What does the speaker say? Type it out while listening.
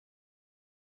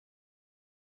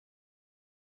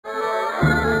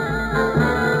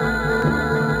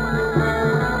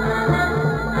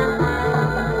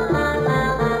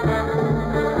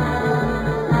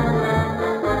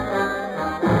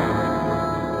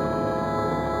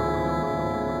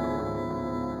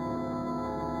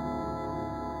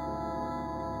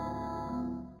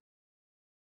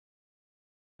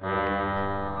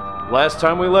Last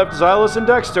time we left Xylus and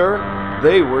Dexter,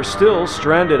 they were still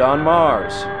stranded on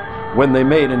Mars, when they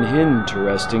made an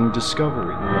interesting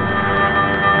discovery.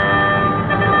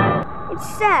 It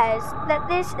says that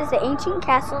this is the ancient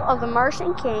castle of the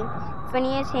Martian king,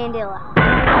 Phineas Handila.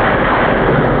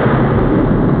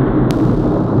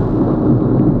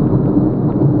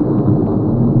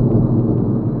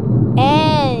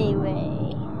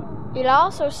 Anyway, it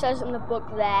also says in the book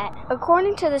that,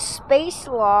 according to the space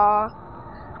law,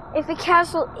 if a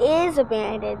castle is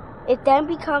abandoned, it then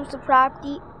becomes the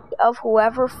property of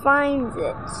whoever finds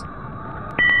it.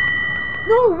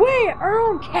 No way! Our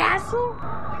own castle?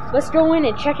 Let's go in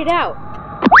and check it out.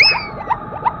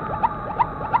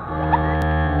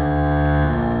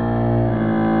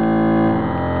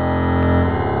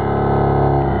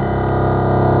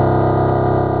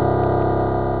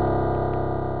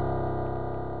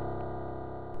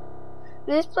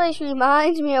 This place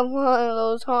reminds me of one of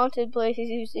those haunted places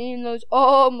you see in those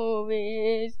old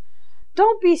movies.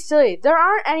 Don't be silly. There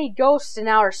aren't any ghosts in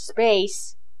outer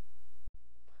space.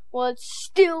 Well, it's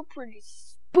still pretty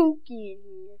spooky in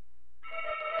here.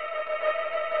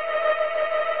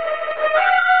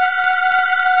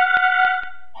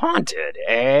 Haunted,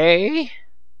 eh?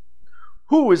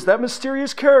 Who is that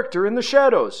mysterious character in the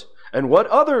shadows? And what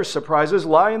other surprises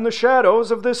lie in the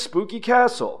shadows of this spooky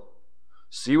castle?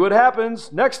 See what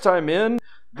happens next time in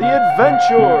The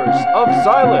Adventures of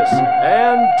Xylus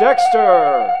and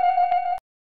Dexter!